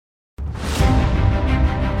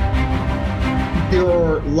There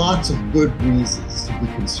are lots of good reasons to be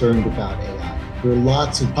concerned about AI. There are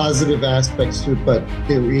lots of positive aspects to it, but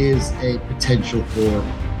there is a potential for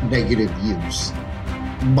negative use.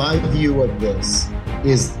 My view of this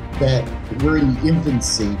is that we're in the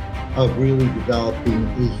infancy of really developing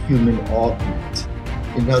a human augment.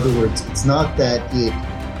 In other words, it's not that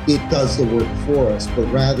it does the work for us,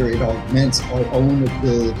 but rather it augments our own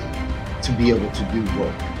ability to be able to do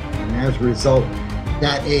work. And as a result,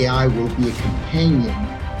 that AI will be a companion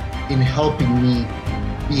in helping me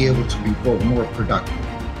be able to be more productive.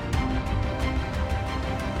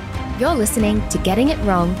 You're listening to Getting It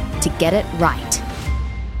Wrong to Get It Right.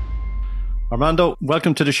 Armando,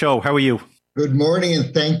 welcome to the show. How are you? Good morning,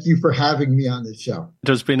 and thank you for having me on the show.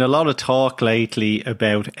 There's been a lot of talk lately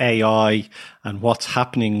about AI and what's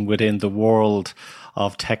happening within the world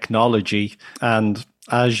of technology. And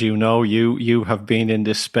as you know, you have been in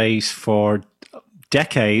this space for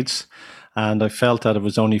decades, and I felt that it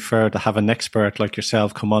was only fair to have an expert like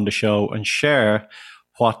yourself come on the show and share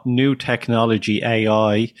what new technology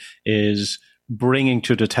AI is bringing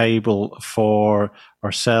to the table for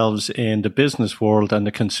ourselves in the business world and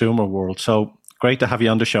the consumer world. So great to have you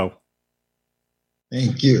on the show.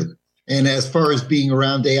 Thank you. And as far as being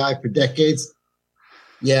around AI for decades,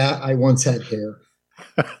 yeah, I once had hair.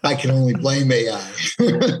 I can only blame AI.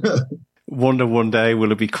 Wonder one day,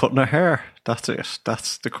 will it be cutting her hair? That's it.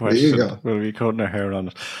 That's the question. Will it be cutting her hair on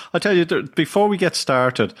it? I'll tell you, before we get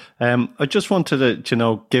started, I just wanted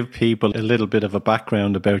to, give people a little bit of a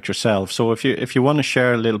background about yourself. So if you want to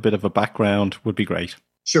share a little bit of a background, would be great.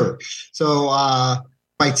 Sure. So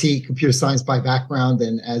IT, computer science by background.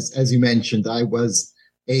 And as you mentioned, I was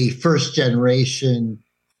a first generation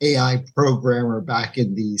AI programmer back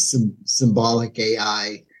in the symbolic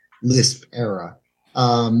AI Lisp era.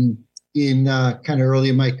 In kind of early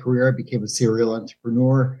in my career, I became a serial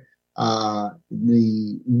entrepreneur. In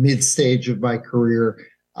the mid stage of my career,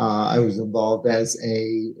 I was involved as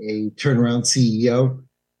a turnaround CEO.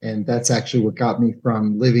 And that's actually what got me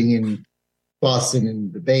from living in Boston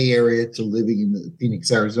in the Bay Area to living in the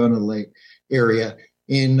Phoenix, Arizona area.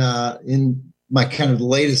 In my kind of the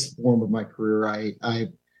latest form of my career,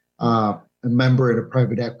 I'm a member in a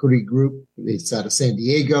private equity group based out of San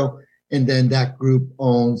Diego. And then that group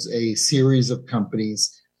owns a series of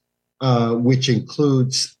companies, which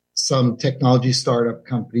includes some technology startup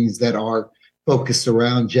companies that are focused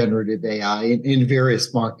around generative AI in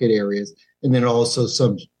various market areas. And then also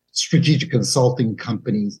some strategic consulting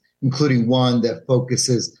companies, including one that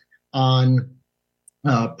focuses on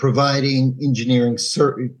providing engineering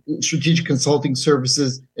strategic consulting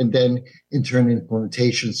services and then internal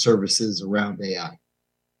implementation services around AI.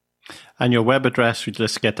 And your web address,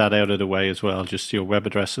 let's get that out of the way as well, just your web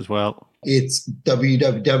address as well. It's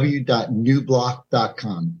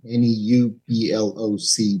www.neubloc.com,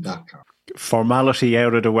 NEUBLOC.com. Formality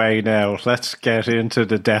out of the way now. Let's get into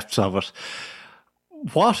the depths of it.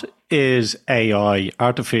 What is AI,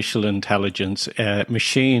 artificial intelligence,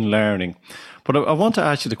 machine learning? But I want to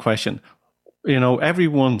ask you the question.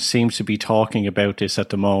 Everyone seems to be talking about this at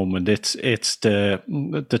the moment. It's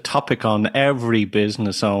the topic on every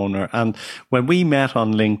business owner. And when we met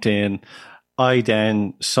on LinkedIn, I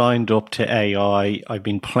then signed up to AI. I've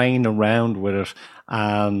been playing around with it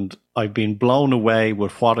and I've been blown away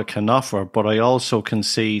with what it can offer, but I also can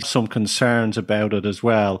see some concerns about it as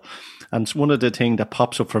well. And one of the things that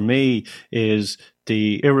pops up for me is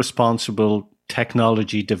the irresponsible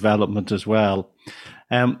technology development as well.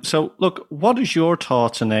 So look, what is your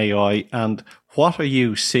thoughts on AI and what are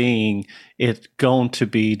you seeing it going to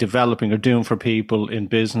be developing or doing for people in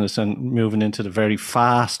business and moving into the very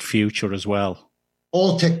fast future as well?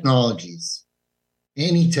 All technologies,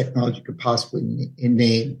 any technology could possibly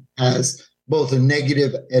name, has both a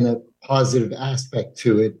negative and a positive aspect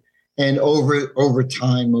to it. And over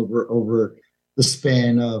time, over the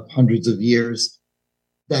span of hundreds of years,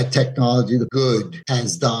 that technology, the good,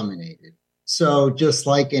 has dominated. So just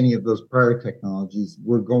like any of those prior technologies,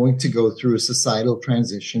 we're going to go through a societal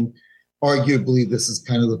transition. Arguably, this is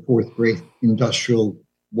kind of the fourth great industrial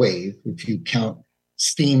wave, if you count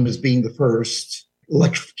steam as being the first,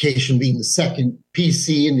 electrification being the second,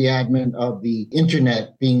 PC and the advent of the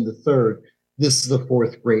internet being the third. This is the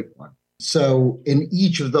fourth great one. So in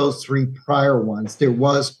each of those three prior ones, there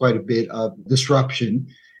was quite a bit of disruption.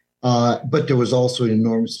 But there was also an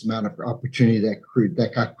enormous amount of opportunity that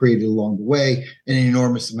got created along the way, and an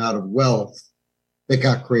enormous amount of wealth that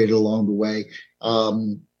got created along the way.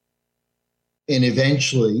 And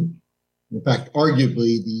eventually, in fact,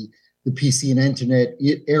 arguably, the PC and internet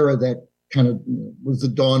era that kind of was the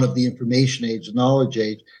dawn of the information age, the knowledge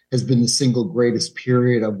age, has been the single greatest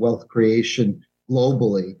period of wealth creation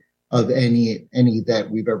globally of any that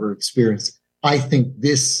we've ever experienced. I think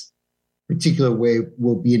this particular wave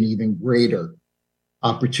will be an even greater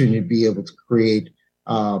opportunity to be able to create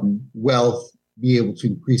wealth, be able to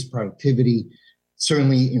increase productivity,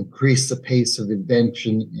 certainly increase the pace of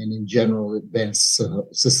invention, and in general advance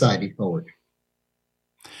society forward.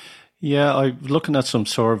 Yeah, I'm looking at some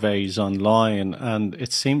surveys online, and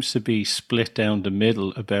it seems to be split down the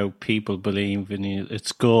middle about people believing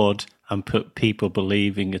it's good and people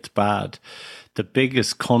believing it's bad. The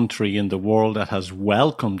biggest country in the world that has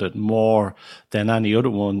welcomed it more than any other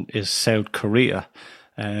one is South Korea,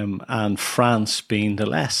 and France being the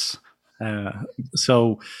less.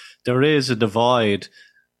 So there is a divide.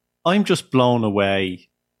 I'm just blown away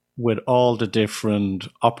with all the different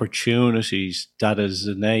opportunities that is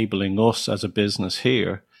enabling us as a business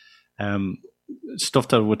here. Stuff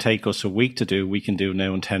that would take us a week to do, we can do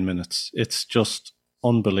now in 10 minutes. It's just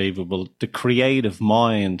unbelievable. The creative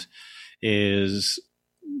mind is,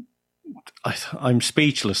 I'm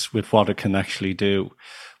speechless with what it can actually do.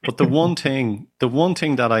 But the one thing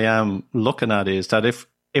that I am looking at is that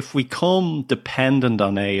if we come dependent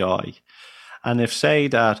on AI, and if say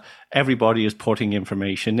that everybody is putting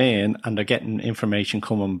information in and they're getting information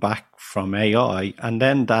coming back from AI, and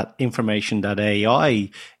then that information that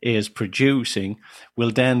AI is producing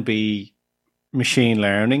will then be machine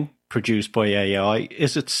learning produced by AI,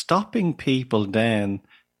 is it stopping people then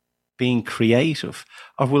being creative?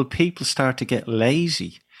 Or will people start to get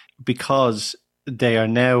lazy because they are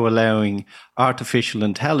now allowing artificial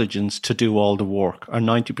intelligence to do all the work, or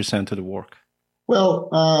 90% of the work?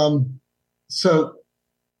 Well, so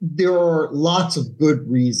there are lots of good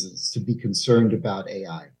reasons to be concerned about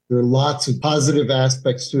AI. There are lots of positive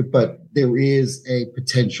aspects to it, but there is a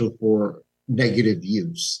potential for negative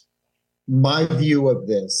use. My view of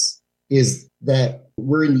this is that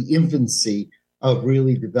we're in the infancy of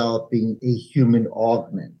really developing a human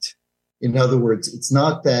augment. In other words, it's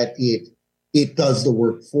not that it does the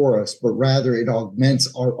work for us, but rather it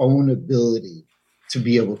augments our own ability to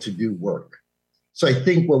be able to do work. So I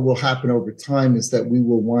think what will happen over time is that we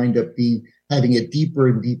will wind up having a deeper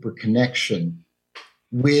and deeper connection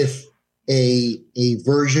with a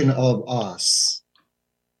version of us,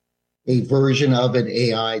 a version of an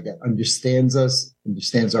AI that understands us,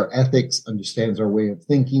 understands our ethics, understands our way of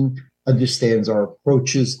thinking, understands our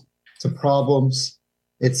approaches to problems,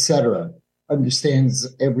 etc.,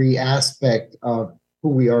 understands every aspect of who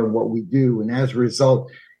we are and what we do. And as a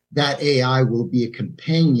result, that AI will be a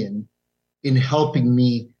companion in helping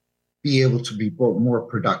me be able to be more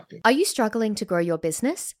productive. Are you struggling to grow your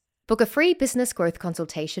business? Book a free business growth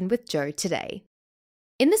consultation with Joe today.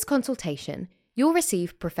 In this consultation, you'll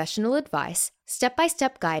receive professional advice,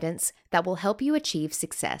 step-by-step guidance that will help you achieve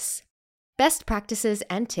success, best practices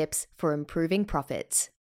and tips for improving profits.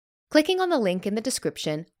 Clicking on the link in the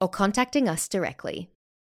description or contacting us directly.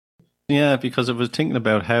 Yeah, because I was thinking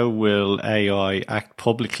about how will AI act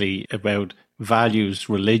publicly about values,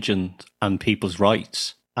 religion, and people's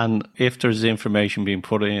rights. And if there's information being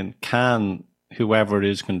put in, can whoever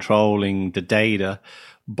is controlling the data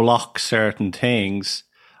block certain things,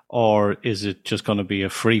 or is it just going to be a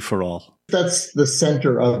free-for-all? That's the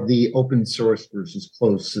center of the open source versus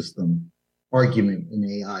closed system argument in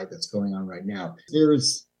AI that's going on right now.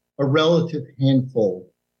 There's a relative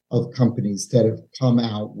handful of companies that have come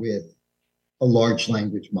out with a large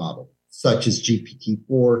language model, such as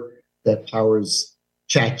GPT-4, that powers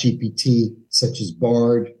ChatGPT, such as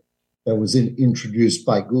Bard, that was introduced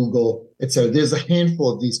by Google, etc. There's a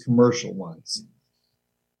handful of these commercial ones.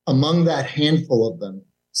 Among that handful of them,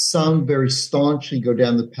 some very staunchly go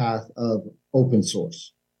down the path of open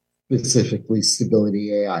source, specifically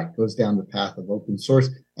Stability AI goes down the path of open source.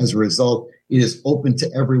 As a result, it is open to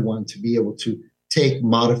everyone to be able to take,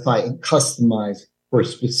 modify, and customize for a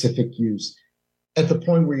specific use. At the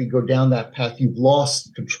point where you go down that path, you've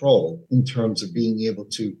lost control in terms of being able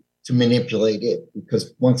to manipulate it,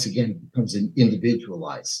 because once again, it becomes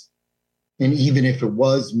individualized. And even if it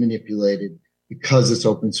was manipulated, because it's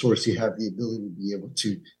open source, you have the ability to be able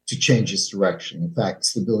to change its direction. In fact,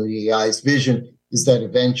 Stability AI's vision is that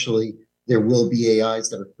eventually there will be AIs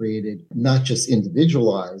that are created, not just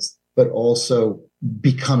individualized, but also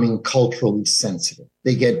becoming culturally sensitive.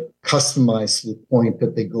 They get customized to the point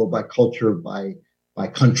that they go by culture, by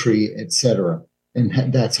country, etc.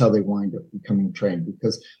 And that's how they wind up becoming trained,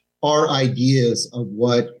 because our ideas of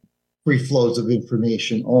what free flows of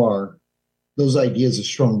information are, those ideas are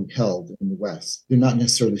strongly held in the West. They're not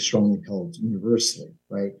necessarily strongly held universally,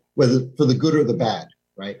 right? Whether for the good or the bad,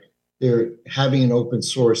 right? They're having an open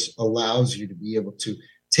source allows you to be able to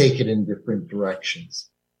take it in different directions.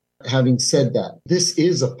 Having said that, this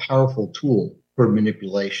is a powerful tool for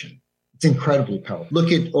manipulation. It's incredibly powerful.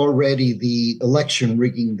 Look at already the election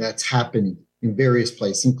rigging that's happening in various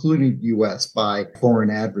places, including the US, by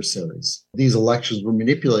foreign adversaries. These elections were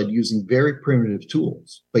manipulated using very primitive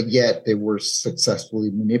tools, but yet they were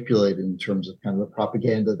successfully manipulated in terms of kind of the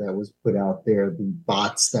propaganda that was put out there, the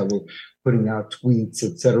bots that were putting out tweets,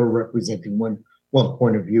 et cetera, representing one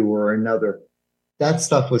point of view or another. That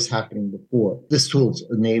stuff was happening before. This tool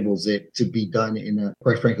enables it to be done in a,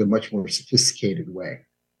 quite frankly, much more sophisticated way.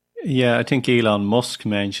 Yeah, I think Elon Musk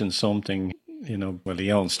mentioned something, well,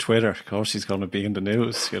 he owns Twitter. Of course, he's going to be in the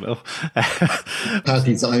news,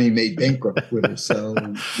 He's made bankrupt Twitter, so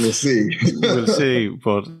we'll see. We'll see.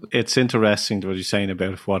 But it's interesting what you're saying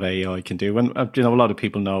about what AI can do. And, a lot of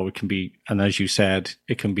people know it can be, and as you said,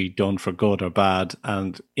 it can be done for good or bad.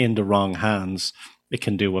 And in the wrong hands, it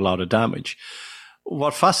can do a lot of damage.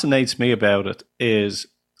 What fascinates me about it is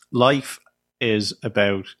life is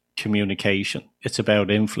about communication. It's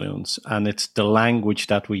about influence, and it's the language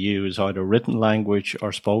that we use, either written language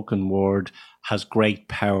or spoken word, has great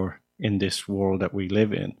power in this world that we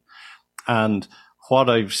live in. And what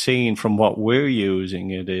I've seen from what we're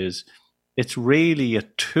using it is, it's really a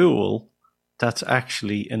tool that's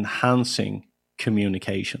actually enhancing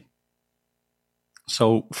communication.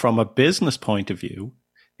 So from a business point of view,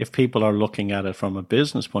 if people are looking at it from a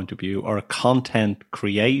business point of view, or a content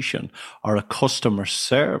creation, or a customer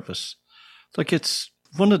service, it's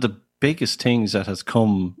one of the biggest things that has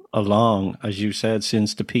come along, as you said,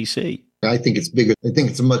 since the PC. I think it's bigger. I think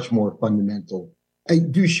it's a much more fundamental. I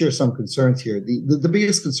do share some concerns here. The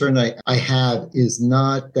biggest concern I have is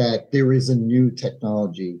not that there is a new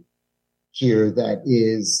technology here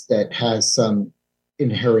that has some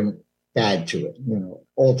inherent bad to it.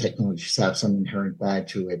 All technologies have some inherent bad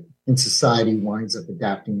to it. And society winds up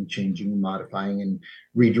adapting and changing and modifying and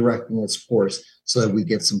redirecting its course so that we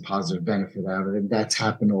get some positive benefit out of it. And that's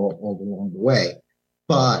happened all along the way.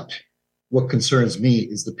 But what concerns me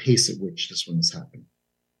is the pace at which this one is happening.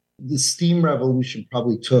 The steam revolution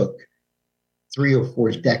probably took 3 or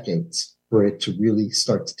 4 decades for it to really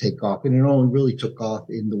start to take off. And it only really took off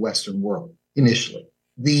in the Western world initially.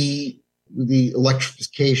 The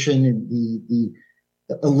electrification and the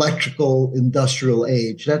electrical industrial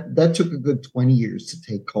age, that took a good 20 years to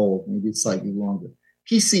take hold, maybe slightly longer.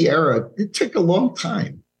 PC era, it took a long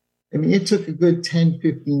time. It took a good 10,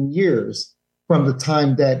 15 years from the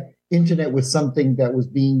time that internet was something that was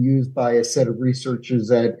being used by a set of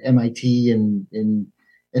researchers at MIT and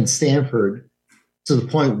Stanford, to the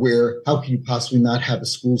point where how can you possibly not have a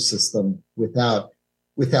school system without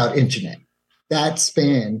internet? That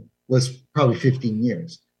span was probably 15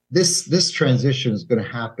 years. This transition is going to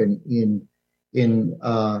happen in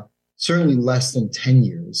certainly less than 10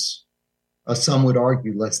 years. Some would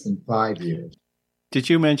argue less than 5 years. Did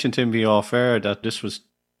you mention to me off air that this was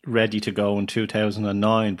ready to go in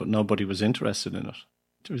 2009, but nobody was interested in it?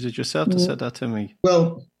 Was it yourself that said that to me?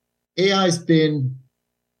 Well, there's been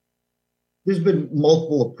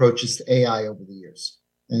multiple approaches to AI over the years.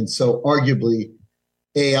 And so arguably,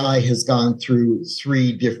 AI has gone through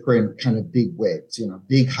 3 different kind of big waves,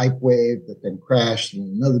 big hype wave that then crashed,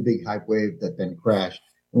 and another big hype wave that then crashed.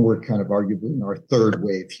 And we're kind of arguably in our 3rd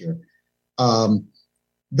wave here.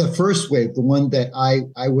 The first wave, the one that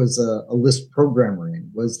I was a Lisp programmer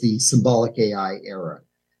in, was the symbolic AI era.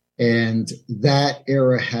 And that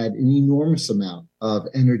era had an enormous amount of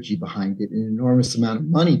energy behind it, an enormous amount of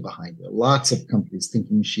money behind it. Lots of companies,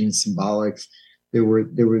 Thinking Machines, Symbolics. There were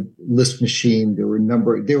Lisp Machine. There were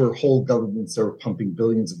whole governments that were pumping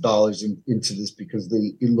billions of dollars into this because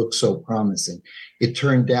it looked so promising. It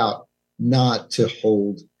turned out not to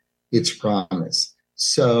hold its promise.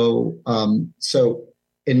 So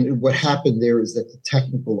and what happened there is that the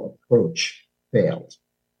technical approach failed.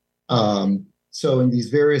 So in these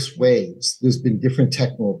various waves, there's been different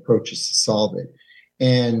technical approaches to solve it.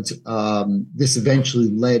 And this eventually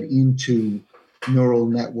led into neural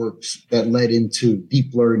networks, that led into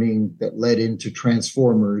deep learning, that led into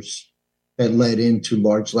transformers, that led into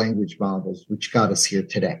large language models, which got us here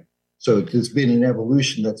today. So there's been an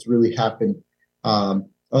evolution that's really happened of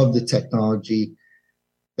the technology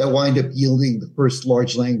that wind up yielding the first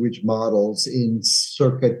large language models in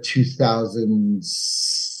circa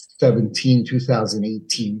 2017,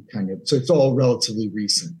 2018 kind of. So it's all relatively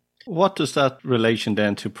recent. What does that relation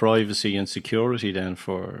then to privacy and security then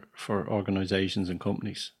for organizations and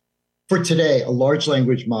companies? For today, a large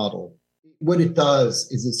language model, what it does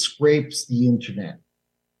is it scrapes the internet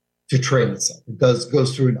to train itself. It goes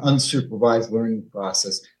through an unsupervised learning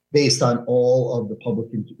process based on all of the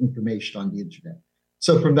public information on the internet.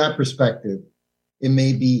 So from that perspective, It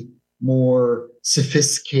may be more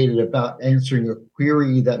sophisticated about answering a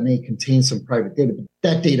query that may contain some private data, but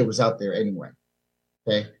that data was out there anyway.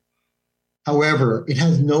 Okay. However, it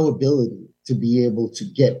has no ability to be able to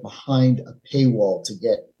get behind a paywall to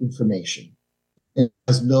get information. It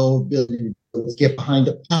has no ability to get behind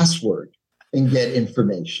a password and get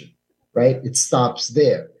information, right? It stops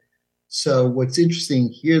there. So what's interesting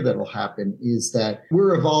here that'll happen is that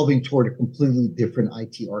we're evolving toward a completely different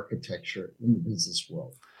IT architecture in the business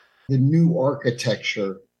world. The new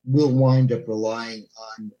architecture will wind up relying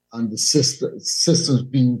on the systems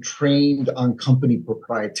being trained on company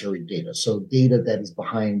proprietary data. So data that is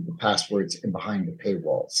behind the passwords and behind the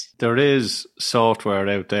paywalls. There is software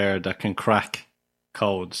out there that can crack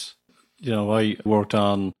codes. I worked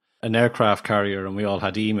on an aircraft carrier and we all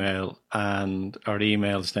had email, and our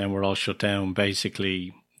emails then were all shut down.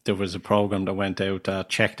 Basically, there was a program that went out that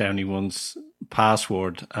checked anyone's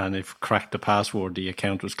password, and if cracked the password, the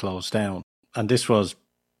account was closed down. And this was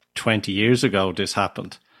 20 years ago this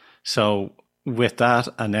happened. So with that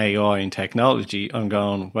and AI and technology, I'm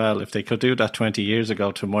going, well, if they could do that 20 years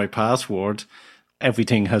ago to my password,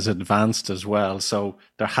 everything has advanced as well. So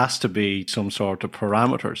there has to be some sort of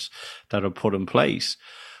parameters that are put in place.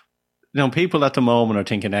 People at the moment are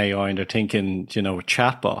thinking AI and they're thinking, a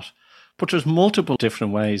chatbot. But there's multiple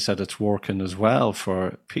different ways that it's working as well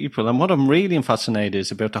for people. And what I'm really fascinated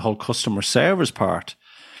is about the whole customer service part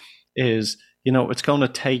is, it's going to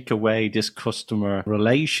take away this customer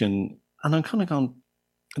relation. And I'm kind of going,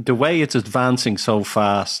 the way it's advancing so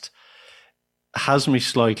fast has me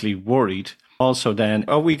slightly worried. Also then,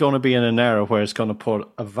 are we going to be in an era where it's going to put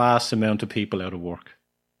a vast amount of people out of work?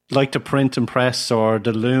 Like the print and press or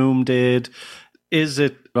the loom did? Is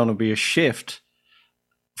it going to be a shift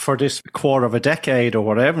for this quarter of a decade or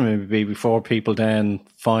whatever it may be before people then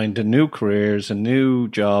find the new careers and new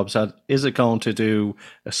jobs? Is it going to do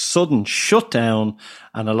a sudden shutdown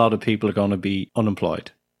and a lot of people are going to be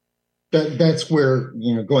unemployed? That's where,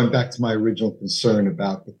 going back to my original concern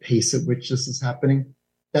about the pace at which this is happening,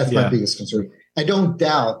 that's my biggest concern. I don't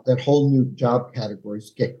doubt that whole new job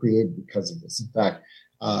categories get created because of this. In fact,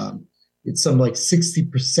 it's something like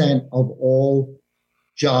 60% of all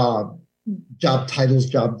job titles,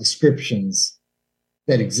 job descriptions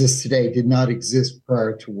that exist today did not exist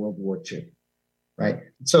prior to World War II, right?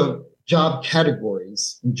 So job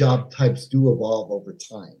categories and job types do evolve over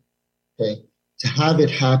time, okay? To have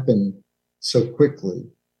it happen so quickly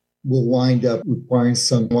will wind up requiring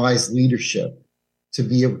some wise leadership to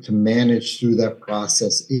be able to manage through that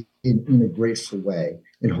process in a graceful way.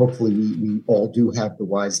 And hopefully we all do have the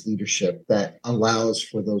wise leadership that allows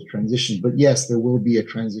for those transitions. But yes, there will be a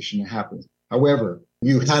transition that happens. However,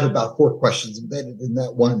 you had about 4 questions embedded in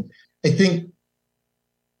that one. I think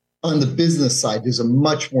on the business side, there's a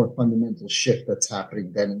much more fundamental shift that's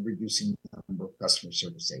happening than in reducing the number of customer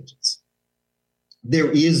service agents.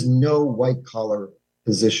 There is no white collar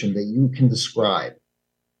position that you can describe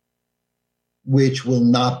which will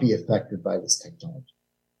not be affected by this technology.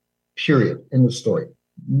 Period. End of story.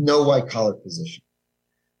 No white collar position.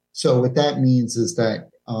 So what that means is that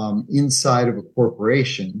inside of a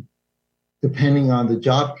corporation, depending on the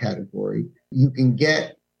job category, you can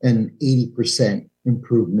get an 80%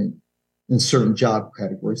 improvement in certain job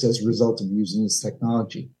categories as a result of using this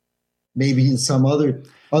technology. Maybe in some other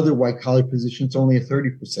white collar positions, only a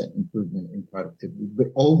 30% improvement in productivity. But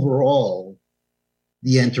overall,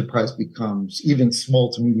 the enterprise becomes, even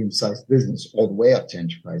small to medium sized business, all the way up to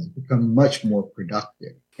enterprise, become much more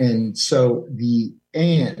productive. And so in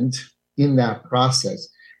that process,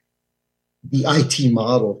 the IT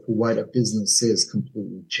model for what a business is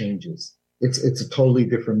completely changes. It's a totally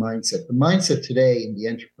different mindset. The mindset today in the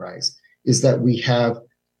enterprise is that we have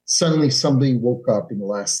suddenly somebody woke up in the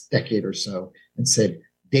last decade or so and said,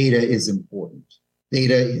 data is important.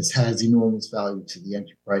 Data has enormous value to the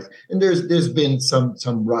enterprise. And there's been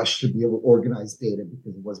some rush to be able to organize data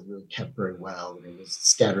because it wasn't really kept very well and it was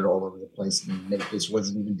scattered all over the place. And in many cases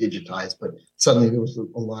wasn't even digitized, but suddenly there was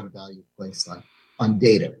a lot of value placed on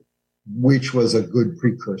data, which was a good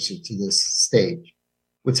precursor to this stage.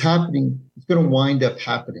 What's happening, it's going to wind up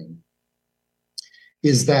happening,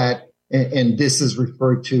 is that, and this is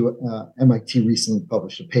referred to, MIT recently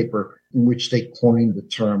published a paper in which they coined the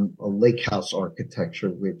term a lakehouse architecture,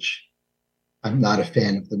 which I'm not a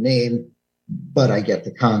fan of the name, but I get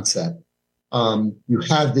the concept. You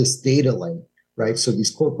have this data lake, right? So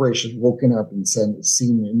these corporations woken up and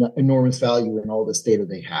seen enormous value in all this data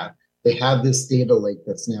they have. They have this data lake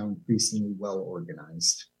that's now increasingly well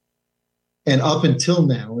organized. And up until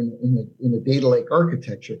now, in the data lake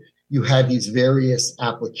architecture, you had these various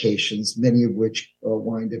applications, many of which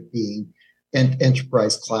wind up being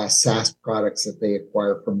enterprise class SaaS products that they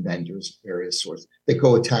acquire from vendors of various sorts that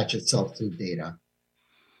go attach itself to the data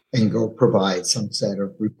and go provide some set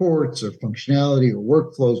of reports or functionality or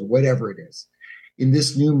workflows, or whatever it is. In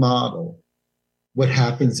this new model, what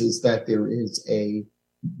happens is that there is a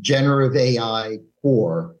generative AI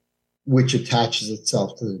core which attaches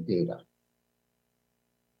itself to the data.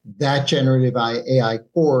 That generative AI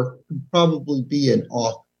core could probably be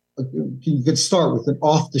you could start with an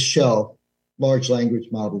off-the-shelf large language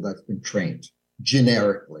model that's been trained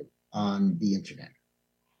generically on the internet.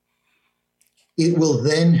 It will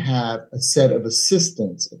then have a set of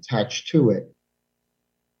assistants attached to it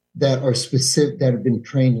that are specific, that have been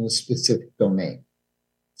trained in a specific domain.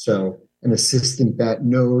 So an assistant that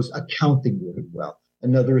knows accounting really well,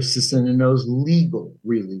 another assistant that knows legal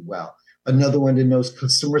really well, another one that knows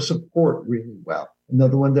customer support really well,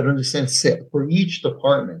 another one that understands sales. For each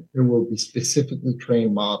department, there will be specifically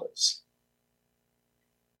trained models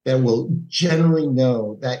that will generally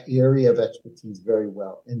know that area of expertise very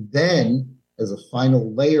well. And then, as a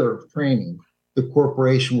final layer of training, the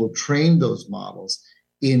corporation will train those models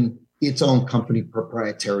in its own company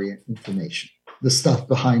proprietary information, the stuff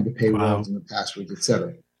behind the paywalls and the passwords, et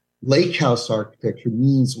cetera. Lakehouse architecture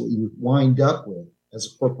means what you wind up with as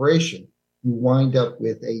a corporation, you wind up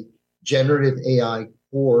with a generative AI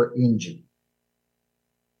core engine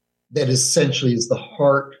that essentially is the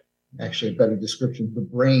heart, actually a better description, the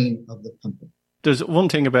brain of the company. There's one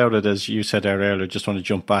thing about it, as you said earlier, just want to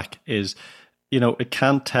jump back, is, it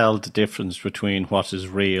can't tell the difference between what is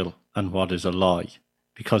real and what is a lie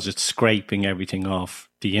because it's scraping everything off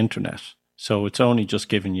the internet. So it's only just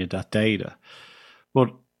giving you that data.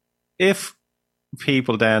 But if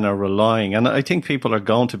people then are relying, and I think people are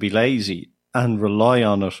going to be lazy and rely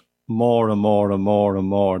on it more and more and more and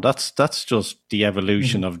more, that's just the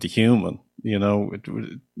evolution of the human.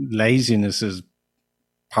 Laziness is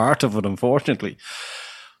part of it, unfortunately.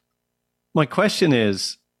 My question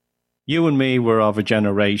is, you and me were of a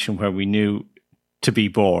generation where we knew to be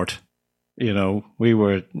bored. We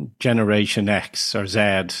were Generation X or Z,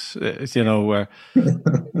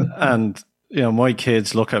 and, my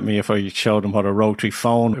kids look at me if I showed them what a rotary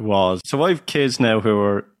phone was. So I have kids now who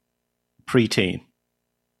are preteen,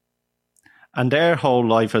 and their whole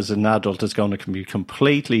life as an adult is going to be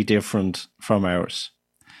completely different from ours.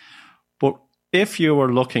 But if you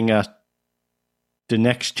were looking at the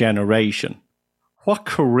next generation, what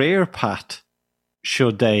career path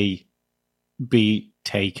should they be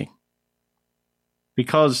taking?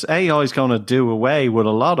 Because AI is going to do away with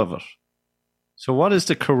a lot of it. So what is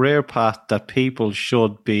the career path that people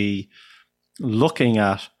should be looking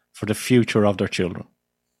at for the future of their children?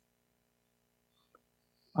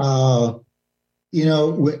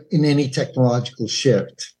 In any technological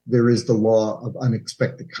shift, there is the law of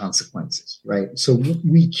unexpected consequences, right? So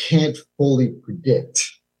we can't fully predict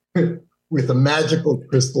with a magical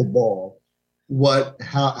crystal ball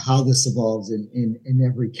how this evolves in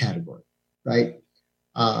every category, right?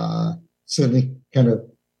 Certainly kind of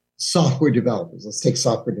software developers. Let's take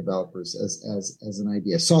software developers as an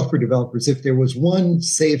idea. Software developers, if there was one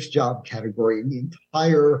safe job category in the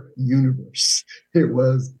entire universe, it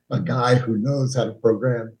was a guy who knows how to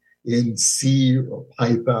program in C or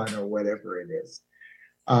Python or whatever it is.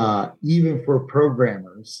 Even for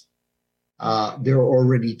programmers, there are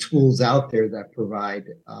already tools out there that provide,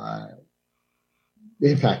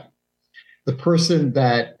 in fact, the person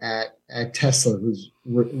that at Tesla who's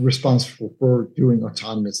responsible for doing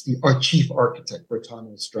autonomous, our chief architect for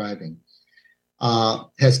autonomous driving,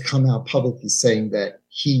 has come out publicly saying that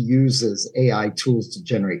he uses AI tools to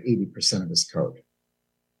generate 80% of his code.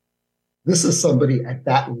 This is somebody at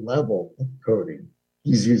that level of coding.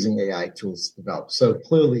 He's using AI tools to develop. So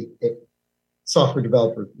clearly, software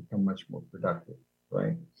developers become much more productive,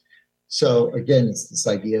 right? So again, it's this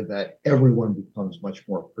idea that everyone becomes much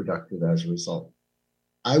more productive as a result.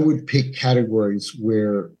 I would pick categories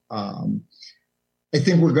where I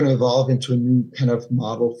think we're going to evolve into a new kind of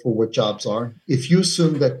model for what jobs are. If you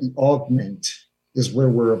assume that the augment is where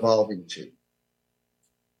we're evolving to,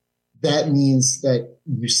 that means that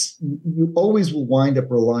you always will wind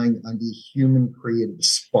up relying on the human creative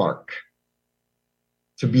spark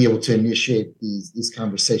to be able to initiate these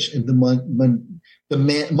conversations. And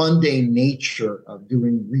the mundane nature of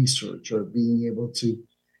doing research or being able to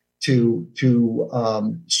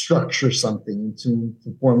structure something into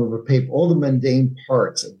the form of a paper, all the mundane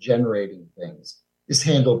parts of generating things is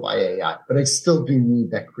handled by AI. But I still do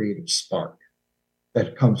need that creative spark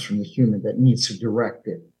that comes from the human that needs to direct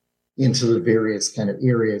it into the various kind of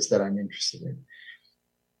areas that I'm interested in.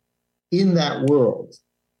 In that world,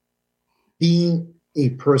 being a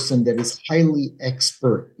person that is highly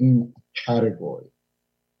expert in a category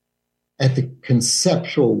at the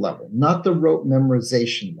conceptual level, not the rote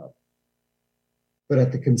memorization level, but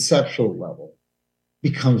at the conceptual level,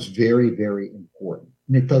 becomes very, very important.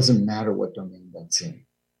 And it doesn't matter what domain that's in,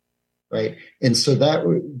 right? And so that,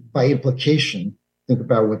 by implication, think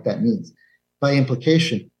about what that means. By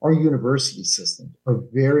implication, our university systems are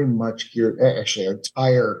very much geared, actually, our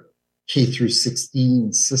entire K through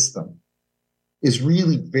 16 system is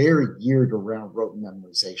really very geared around rote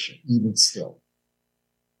memorization, even still.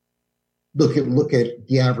 Look at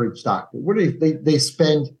the average doctor. What do they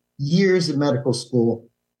spend years in medical school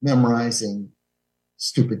memorizing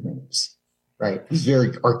stupid names, right? These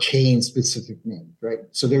very arcane, specific names, right?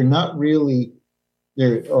 So they're not really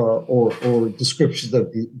or descriptions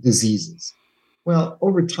of diseases. Well,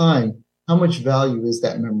 over time, how much value is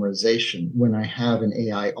that memorization when I have an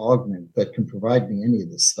AI augment that can provide me any of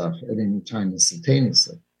this stuff at any time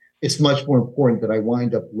instantaneously? It's much more important that I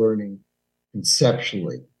wind up learning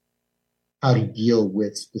conceptually how to deal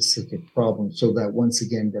with specific problems so that once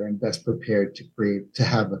again, that I'm best prepared to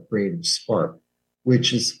have a creative spark,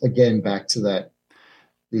 which is again, back to that,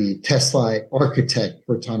 the Tesla architect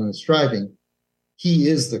for autonomous driving. He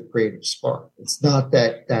is the creative spark. It's not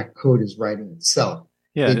that that code is writing itself.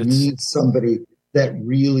 Yeah, it needs somebody that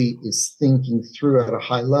really is thinking through at a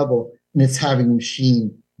high level, and it's having the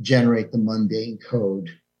machine generate the mundane code.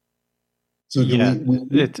 So we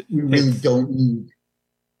really don't need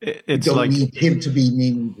him to be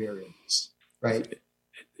naming variables, right?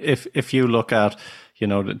 If you look at,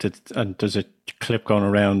 and there's a clip going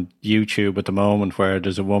around YouTube at the moment where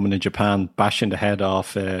there's a woman in Japan bashing the head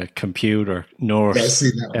off a computer nurse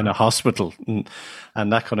in a hospital,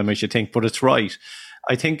 and that kind of makes you think. But it's right.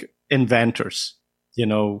 I think inventors,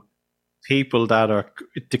 people that are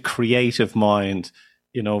the creative mind,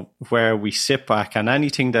 where we sit back, and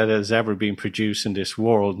anything that has ever been produced in this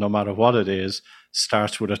world, no matter what it is,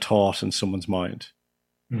 starts with a thought in someone's mind.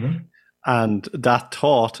 Mm-hmm. And that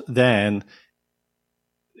thought then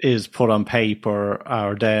is put on paper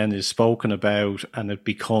or then is spoken about, and it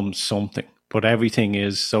becomes something. But everything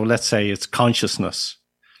is, so let's say it's consciousness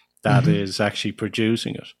that mm-hmm. is actually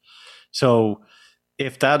producing it. So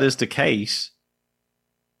if that is the case,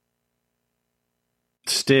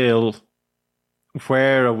 still,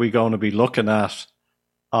 where are we going to be looking at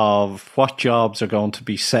of what jobs are going to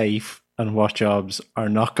be safe and what jobs are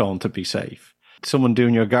not going to be safe? Someone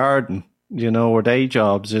doing your garden, or day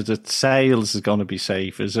jobs, is it sales is going to be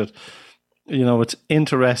safe? Is it, it's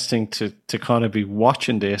interesting to kind of be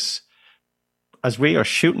watching this as we are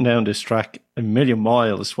shooting down this track a million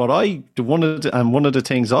miles. One of the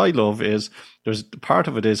things I love is there's part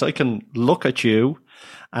of it is I can look at you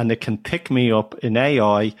and it can pick me up in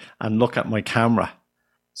AI and look at my camera.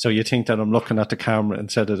 So you think that I'm looking at the camera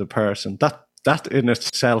instead of the person. That in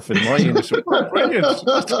itself, in my industry, brilliant.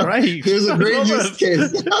 That's great. Here's a great use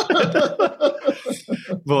case.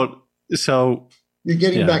 But so you're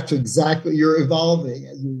getting back to exactly, you're evolving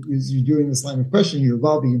as you're doing this line of questioning, you're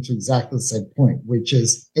evolving into exactly the same point, which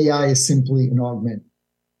is AI is simply an augment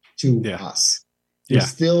to us. You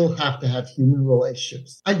still have to have human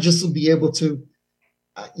relationships. I just will be able to,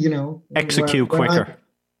 execute quicker.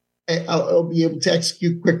 I'll be able to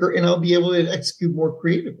execute quicker, and I'll be able to execute more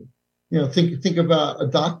creatively. Think about a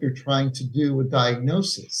doctor trying to do a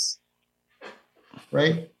diagnosis,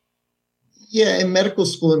 right? Yeah, in medical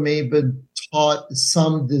school, it may have been taught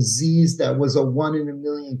some disease that was a 1 in a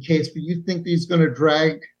million case, but you think he's going to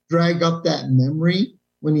drag up that memory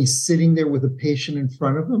when he's sitting there with a patient in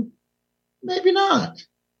front of him? Maybe not,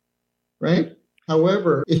 right?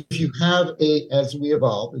 However, if you have as we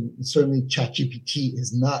evolve, and certainly ChatGPT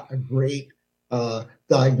is not a great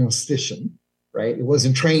diagnostician, right? It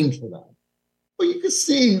wasn't trained for that. But you can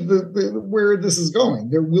see where this is going.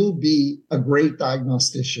 There will be a great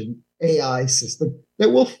diagnostician AI system that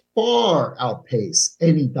will far outpace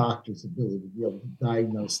any doctor's ability to be able to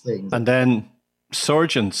diagnose things. And then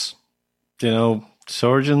surgeons, there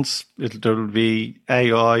will be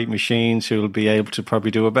AI machines who will be able to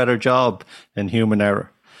probably do a better job in human error.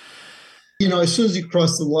 As soon as you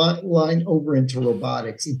cross the line over into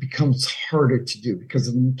robotics, it becomes harder to do because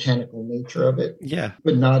of the mechanical nature of it. Yeah.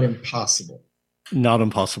 But not impossible. Not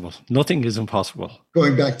impossible. Nothing is impossible.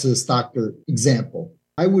 Going back to this doctor example,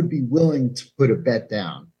 I would be willing to put a bet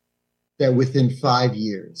down that within 5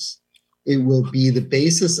 years, it will be the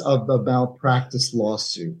basis of a malpractice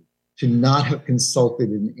lawsuit to not have consulted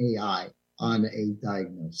an AI on a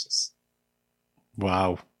diagnosis.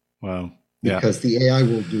 Wow. Because the AI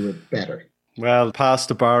will do it better. Well, passed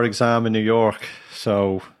the bar exam in New York,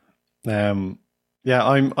 so Yeah,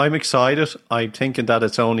 I'm excited. I'm thinking that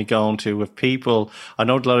it's only going to, if people, I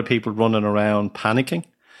know a lot of people running around panicking,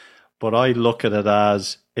 but I look at it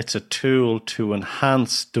as it's a tool to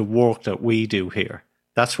enhance the work that we do here.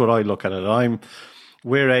 That's what I look at it.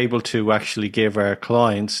 We're able to actually give our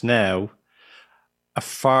clients now a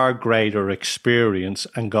far greater experience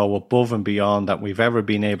and go above and beyond that we've ever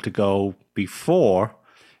been able to go before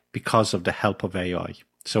because of the help of AI.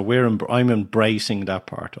 So I'm embracing that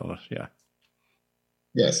part of it. Yeah.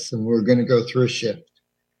 Yes, and we're going to go through a shift,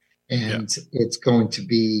 and it's going to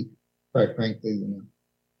be, quite frankly,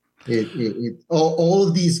 all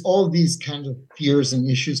of these kind of fears and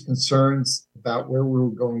issues, concerns about where we were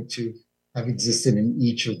going to have existed in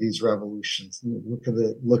each of these revolutions. Look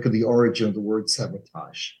at the origin of the word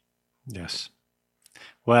sabotage. Yes.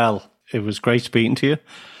 Well, it was great speaking to you,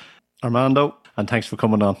 Armando, and thanks for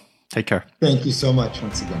coming on. Take care. Thank you so much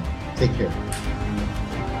once again. Take care.